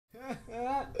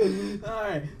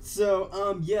Alright,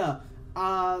 so yeah,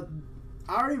 I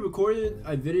already recorded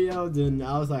a video, then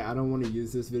I was like, I don't want to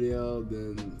use this video,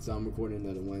 so I'm recording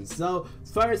another one. So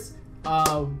first,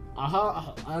 I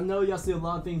know y'all see a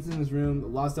lot of things in this room. A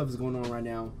lot of stuff is going on right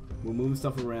now. We're moving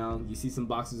stuff around. You see some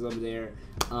boxes over there.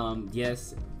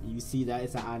 Yes, you see that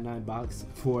it's an i9 box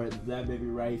for that baby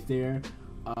right there.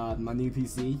 My new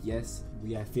PC. Yes,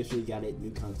 we officially got it. New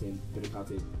content, better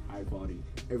content, higher quality.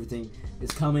 Everything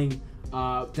is coming.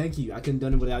 Thank you. I couldn't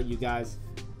done it without you guys.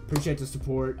 Appreciate the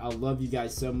support. I love you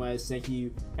guys so much. Thank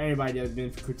you everybody that's been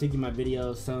critiquing my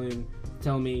videos,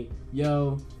 telling me,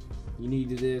 yo, you need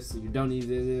to do this, you don't need to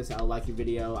do this. I like your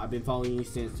video. I've been following you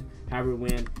since however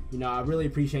when. You know, I really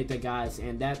appreciate that, guys,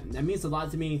 and that means a lot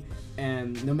to me.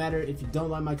 And no matter if you don't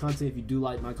like my content, if you do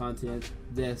like my content,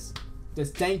 just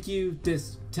thank you.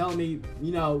 Just tell me,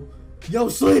 you know, yo,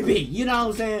 Sleepy, you know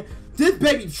what I'm saying? This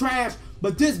baby trash,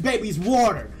 but this baby's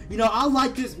water. You know, I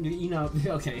like this, you know,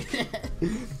 okay.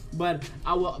 But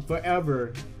I will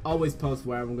forever always post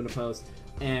wherever I'm gonna post.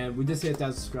 And we just hit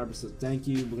 1,000 subscribers, so thank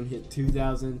you. We're gonna hit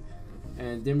 2,000,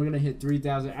 and then we're gonna hit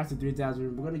 3,000. After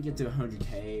 3,000, we're gonna get to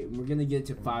 100K. We're gonna get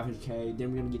to 500K.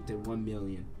 Then we're gonna get to 1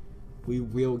 million. We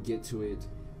will get to it,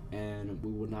 and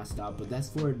we will not stop. But that's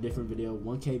for a different video.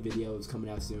 1K video is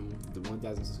coming out soon. The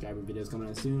 1,000 subscriber video is coming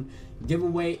out soon.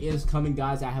 Giveaway is coming,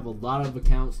 guys. I have a lot of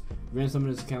accounts, ran some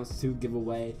of those accounts to give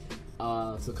away.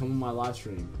 So come on my live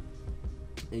stream,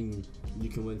 and you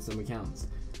can win some accounts.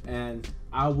 And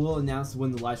I will announce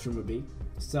when the live stream will be.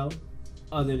 So,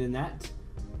 other than that,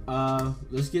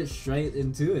 let's get straight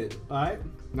into it. Alright?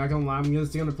 Not gonna lie, I'm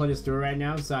just gonna play the story right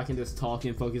now so I can just talk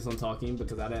and focus on talking,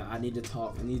 because I need to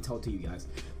talk. I need to talk to you guys.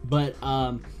 But,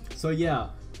 so yeah,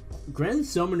 Grand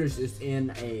Summoners is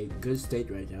in a good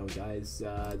state right now, guys.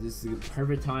 This is the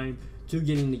perfect time to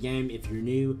get in the game if you're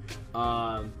new.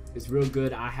 It's real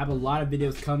good. I have a lot of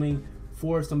videos coming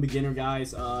for some beginner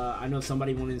guys. I know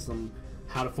somebody wanted some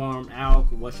how to farm out,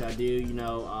 what should I do, you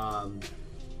know,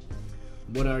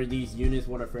 what are these units,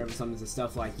 what are forever summons and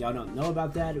stuff. Like, y'all don't know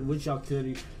about that, which y'all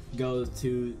could go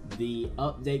to the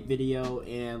update video.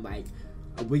 And like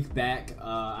a week back,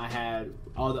 I had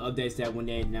all the updates that when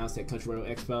they announced at Country Road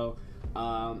Expo.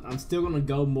 I'm still gonna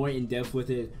go more in depth with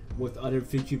it with other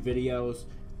future videos,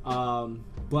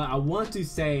 but I want to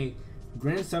say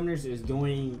Grand Summoners is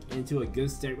going into a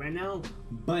good state right now,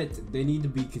 but they need to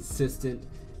be consistent.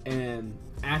 And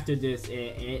after this,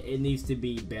 it needs to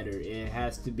be better. It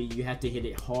has to be, you have to hit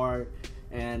it hard.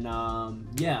 And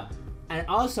yeah, and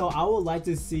also I would like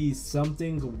to see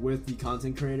something with the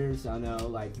content creators. I know,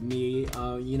 like me,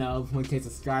 you know, 1K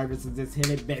subscribers, and just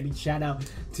hit it, baby. Shout out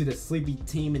to the Sleepy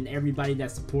team and everybody that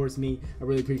supports me. I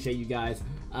really appreciate you guys.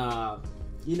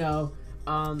 You know,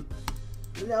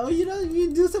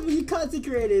 you do some of you content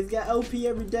creators. We got OP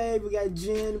every day. We got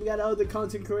Jen. We got other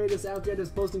content creators out there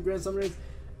that's posting Grand Summoners.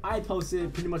 I post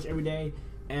it pretty much every day,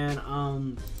 and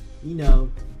you know,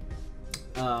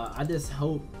 I just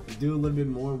hope do a little bit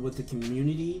more with the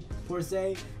community per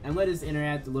se, and let us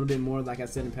interact a little bit more, like I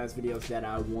said in past videos, that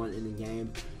I want in the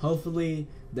game. Hopefully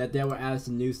that they will add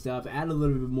some new stuff, add a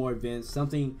little bit more events,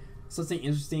 something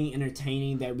interesting,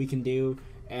 entertaining that we can do,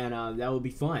 and that would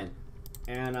be fun.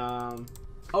 And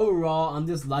overall, I'm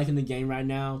just liking the game right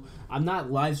now. I'm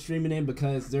not live streaming it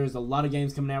because there's a lot of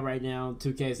games coming out right now.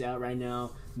 2K is out right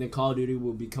now. Then Call of Duty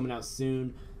will be coming out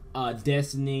soon.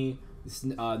 Destiny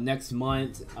next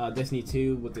month. Destiny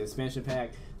 2 with the expansion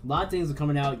pack. A lot of things are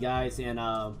coming out, guys, and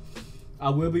I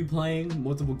will be playing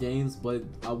multiple games, but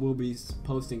I will be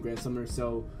posting Grand Summoner.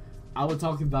 So I will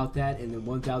talk about that in the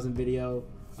 1000 video,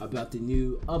 about the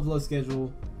new upload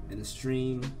schedule and the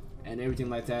stream and everything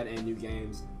like that, and new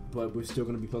games. But we're still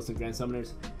going to be posting Grand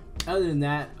Summoners. Other than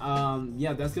that,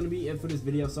 yeah, that's going to be it for this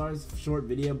video. Sorry it's a short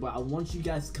video, but I want you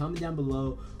guys to comment down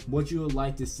below what you would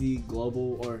like to see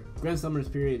Global or Grand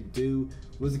Summoners period do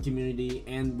with the community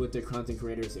and with their content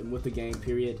creators and with the game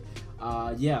period.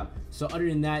 Yeah, so other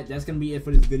than that, that's going to be it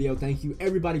for this video. Thank you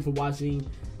everybody for watching,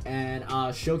 and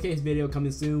showcase video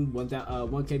coming soon.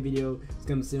 1K video is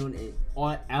coming soon,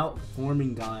 and out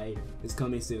farming guide is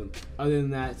coming soon. Other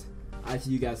than that, I'll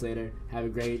see you guys later. Have a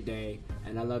great day,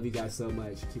 and I love you guys so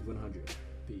much. Keep 100.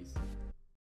 Peace.